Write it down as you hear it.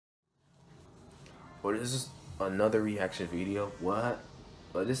Or this is another reaction video. What?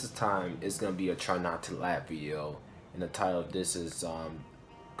 But this is time. It's gonna be a try not to laugh video, and the title of this is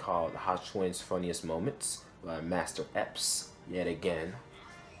called Hodgetwin's Funniest Moments by Master Epps. Yet again,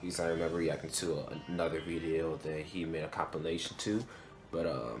 because I remember reacting to another video that he made a compilation to. But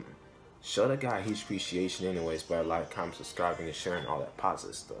show the guy huge appreciation anyways by like, comment, subscribing, and sharing all that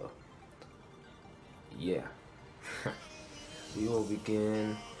positive stuff. Yeah. We will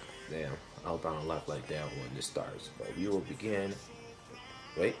begin. Damn, I hope I don't laugh like that when this starts. But we will begin.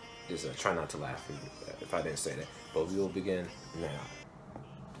 Wait, this is a try not to laugh if I didn't say that. But we will begin now.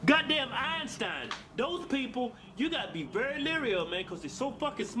 Goddamn Einstein, those people, you gotta be very leery of, man, because they're so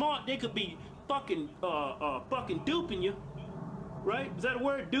fucking smart, they could be fucking duping you. Right? Is that a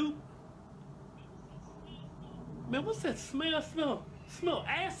word, dupe? Man, what's that smell? Smell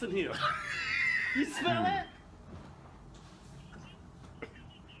ass in here. You smell that?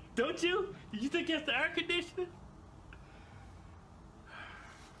 Don't you? Did you think that's the air conditioner?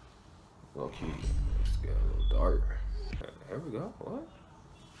 Low key, let's get a little dark. There we go. What?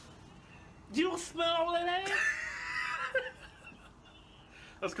 You don't smell all that ass?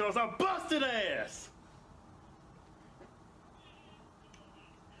 That's because I busted ass.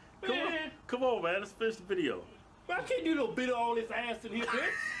 Come on, man. Let's finish the video. I can't do no bit of all this ass in here,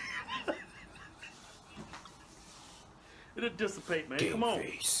 bitch. It'll dissipate, man. Game Come on.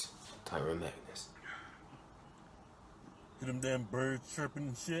 face. Tyra Magnus. Hear them damn birds chirping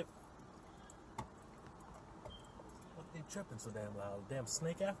and shit. What they chirping so damn loud? Damn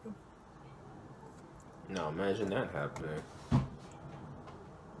snake after them? No, imagine that happening.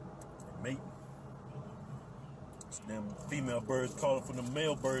 Mate. These damn female birds calling for the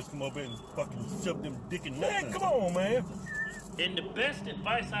male birds come over and fucking shove them dick in. Man, come on, man. And the best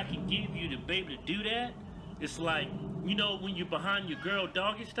advice I can give you to be able to do that, it's like, you know, when you're behind your girl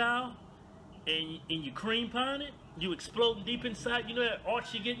doggy style and you cream pieing it, you exploding deep inside, you know that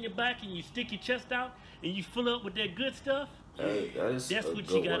arch you get in your back and you stick your chest out and you fill up with that good stuff? Hey, that's what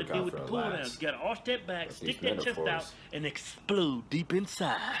you gotta do with the pull down. You gotta arch that back, stick that chest out, and explode deep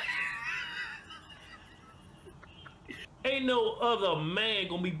inside. Ain't no other man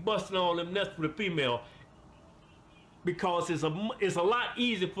gonna be busting all them nuts with a female, because it's a lot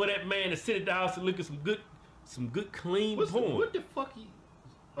easier for that man to sit at the house and look at some good clean porn. What the fuck?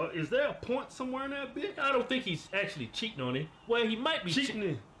 Is there a point somewhere in that bitch? I don't think he's actually cheating on it. Well, he might be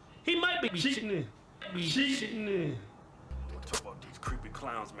cheating. He might be cheating. Cheating. Don't talk about these creepy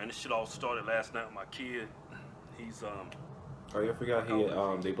clowns, man. This shit all started last night with my kid. He's Oh, you forgot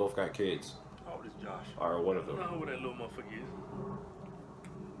they both got kids. How old is Josh? Or one of them. I don't know who that little motherfucker is.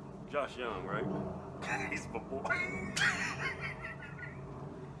 Josh Young, right? He's my boy.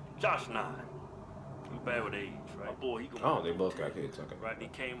 Josh 9. He's bad with age, right? My boy, he gonna. Oh, they both got kids. Okay. Right, and he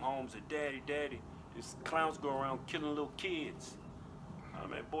came home and said, Daddy, these clowns go around killing little kids. I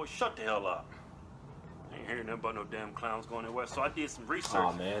mean, boy, shut the hell up. I ain't hearing nothing about no damn clowns going anywhere. So I did some research.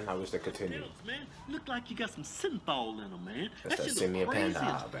 Oh man, I wish they continued. Man, look like you got some synthol in them, man. That's that Simian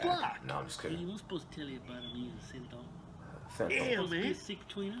Panda bag. No, I'm just kidding. You weren't supposed to tell everybody I'm using synthol. Fentanyl. Yeah, man. It's secret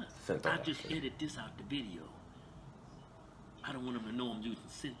between us. Fentanyl. I just edit this out the video. I don't want them to know I'm using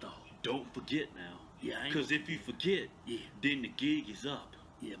synthol. Don't forget now. Yeah, because if you forget, then the gig is up.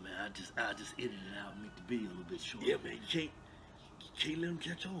 Yeah, man. I just edit it out and make the video a little bit shorter. Yeah, man. You can't let them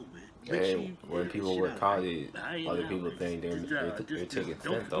catch on, man. Hey, when people work college, other people think they're taking fentanyl.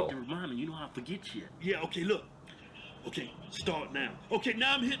 Don't forget to remind me. You know how I forget shit. Yeah. Okay. Look. Okay. Start now. Okay.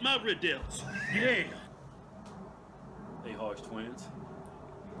 Now I'm hitting my red devils. Yeah. Hey, Hodgetwins.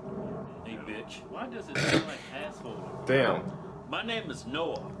 Hey, bitch. Why does it sound like asshole? Damn. My name is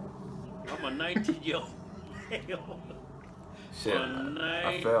Noah. I'm a 19-year-old male. Shit,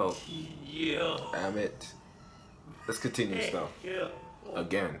 I fell. Damn it. Let's continue stuff.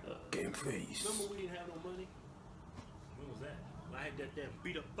 Again, game face. Remember we didn't have no money? When was that? I had that damn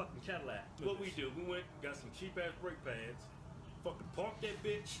beat up fucking Cadillac. What we do, we went, got some cheap ass brake pads, fucking parked that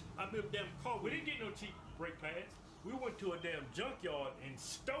bitch. I built a damn car. We didn't get no cheap brake pads. We went to a damn junkyard and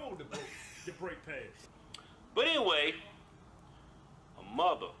stole the brake pads. But anyway, a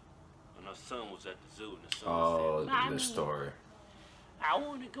mother and her son was at the zoo, and the son said, this story. I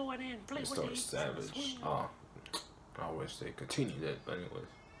want to go in there and play this with story savage. Oh, I wish they continued it, but anyways.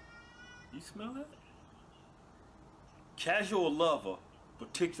 You smell that? Casual lover,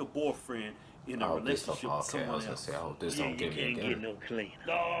 particular boyfriend in a relationship with someone else. I was gonna say, I hope this don't get me again. Get no clean.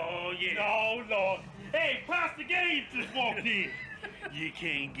 Oh, yeah. Oh, Lord. Hey, Pastor Gabe just walked in. You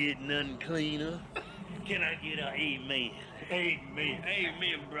can't get nothing cleaner. Can I get an amen? Amen.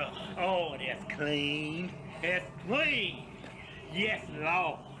 Amen, brother. Oh, that's clean. That's clean. Yes,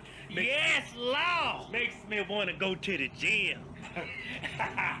 Lord. Yes, Lord. Makes me want to go to the gym.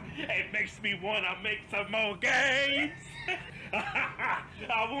 It makes me want to make some more gains.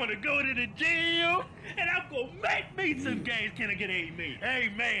 I want to go to the gym, and I'm going to make me some gains. Can I get an amen?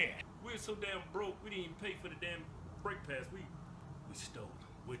 Amen. We're so damn broke, we didn't even pay for the damn brake pads. We stole them,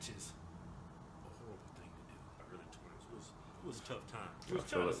 which is a horrible thing to do. Early 20s was a tough time. We was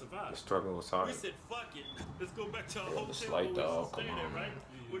trying to survive. The struggle was hard. We said, fuck it. Let's go back to our hotel. This light dog, come Stay there, on. right?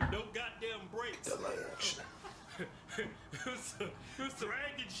 With no goddamn brakes. The light action. It was some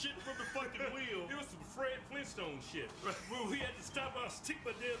ragged shit from the fucking wheel. It was some Fred Flintstone shit. Where we had to stop, I stick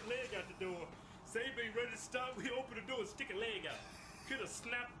my damn leg out the door. Say being ready to stop, we open the door and stick a leg out. Could have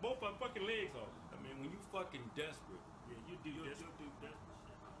snapped both our fucking legs off. I mean, when you fucking desperate, yeah, you do desperate shit.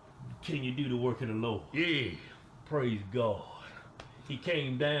 Can you do the work of the Lord? Yeah. Praise God. He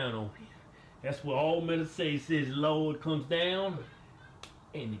came down on me. That's what all men say. Says the Lord comes down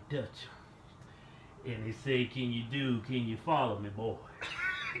and he touch him. And they say, can you follow me, boy?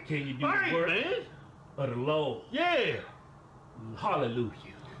 Can you do the work of the Lord? Yeah. Hallelujah.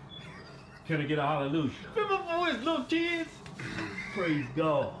 Can I get a hallelujah? Remember boys, little kids? Praise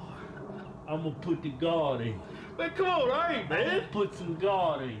God. I'm gonna put the God in. Man, come on, right, man. I'm gonna put some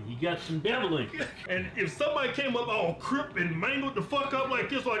God in. You got some devil in. And if somebody came up all crip and mangled the fuck up like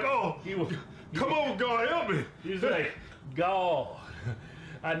this, like, oh, come on, God, help me. He's like, God,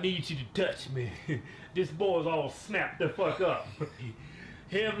 I need you to touch me. This boy's all snapped the fuck up.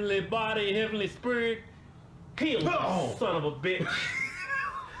 Heavenly body, heavenly spirit, kill him, son of a bitch.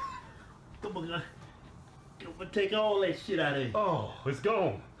 Come on, I'm gonna take all that shit out of you. Oh, it's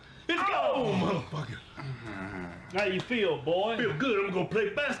gone. It's gone, motherfucker. How you feel, boy? Feel good. I'm gonna play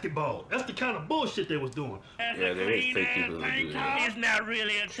basketball. That's the kind of bullshit they was doing. Yeah, there is fake people who do that. It's not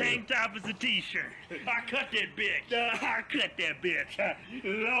really a tank top, it's a t-shirt. I cut that bitch. I cut that bitch.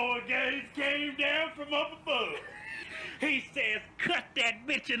 Lord Gates came down from up above. He says, cut that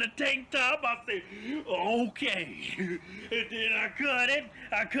bitch in a tank top. I say, okay. And then I cut it.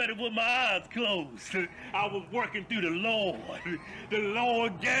 I cut it with my eyes closed. I was working through the Lord. The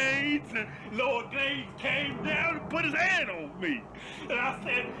Lord Gates. Lord Gates came down and put his hand on me. And I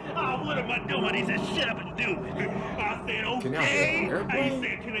said, oh, what am I doing? He said, shut up and do it. I said, okay. And he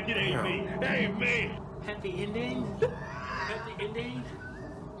said, can I get amen? Amen. Happy ending. Happy ending.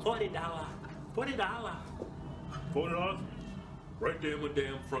 $40. $40. $40? Right there in my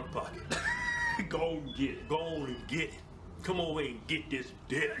damn front pocket. Go on and get it. Go on and get it. Come over and get this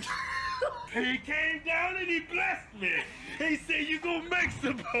dick. He came down and he blessed me. He said, you gonna make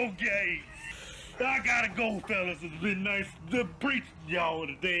some more games. I gotta go, fellas. It's been nice to preach to y'all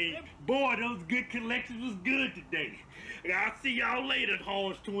today. Boy, those good collections was good today. I'll see y'all later,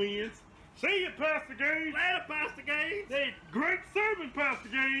 Hodgetwins. See you, Pastor Gaines. Later, Pastor Gaines. Hey, great sermon, Pastor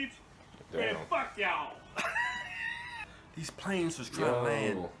Gaines. And fuck y'all. These planes was trying to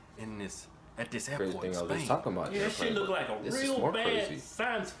land in this at this Crazy airport in thing I was just Spain. talking about. Yeah, that shit look like a real bad crazy.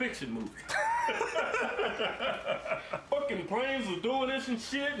 science fiction movie. Fucking planes was doing this and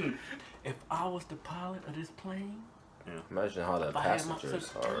shit, and If I was the pilot of this plane, Imagine how the If I had my passengers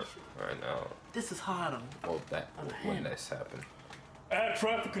are certification. right now. this is hard on. Well, when this happened. Air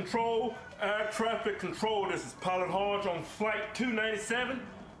traffic control, this is Pilot Hodge on flight 297.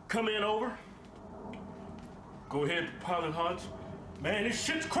 Come in, over. Go ahead, Pilot Hodge. Man, this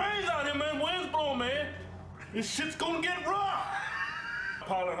shit's crazy out here, man. Wind's blowing, man. This shit's gonna get rough.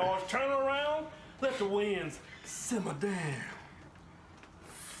 Pilot Hodge, turn around. Let the winds simmer down.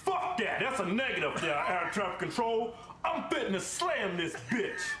 Fuck that. That's a negative there, air traffic control. I'm fitting to slam this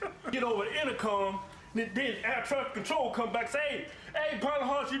bitch. Get over the intercom. Then air traffic control come back and say, hey, Pilot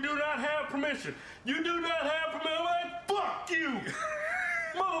Hodge, you do not have permission. You do not have permission. Like, fuck you.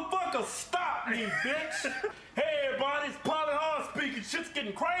 Motherfucker, stop me, bitch. Hey, everybody, it's Pilot Hodge speaking. Shit's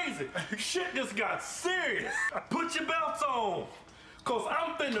getting crazy. Shit just got serious. Put your belts on, cause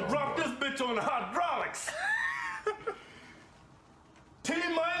I'm finna drop this bitch on the hydraulics.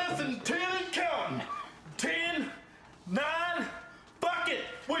 10 minus and 10 and counting. 10, 9, fuck it.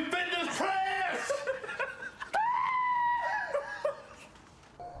 We finna crash.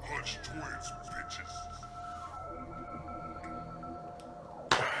 Hodge twins, bitches.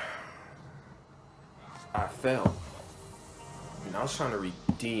 I fell. And I was trying to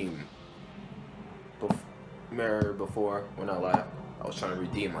redeem. Before, when I laughed, I was trying to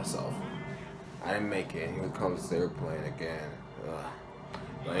redeem myself. I didn't make it. Here comes the airplane again.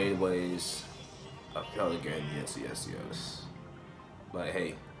 But anyways, I fell again. Yes. But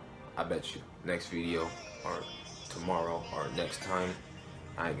hey, I bet you next video or tomorrow or next time,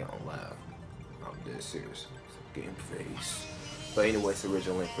 I ain't gonna laugh. I'm dead serious. Game face. But anyways, the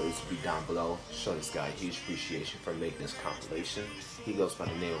original link for this will be down below. Show this guy a huge appreciation for making this compilation. He goes by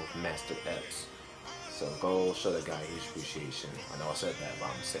the name of Master Epps. So go show that guy a huge appreciation. I know I said that, but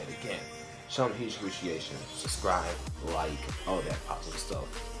I'm gonna say it again. Show him a huge appreciation. Subscribe, like, all that positive stuff.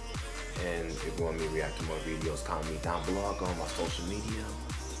 And if you want me to react to more videos, comment me down below. Go on my social media.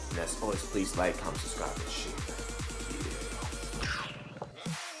 And as always, please like, comment, subscribe, and share.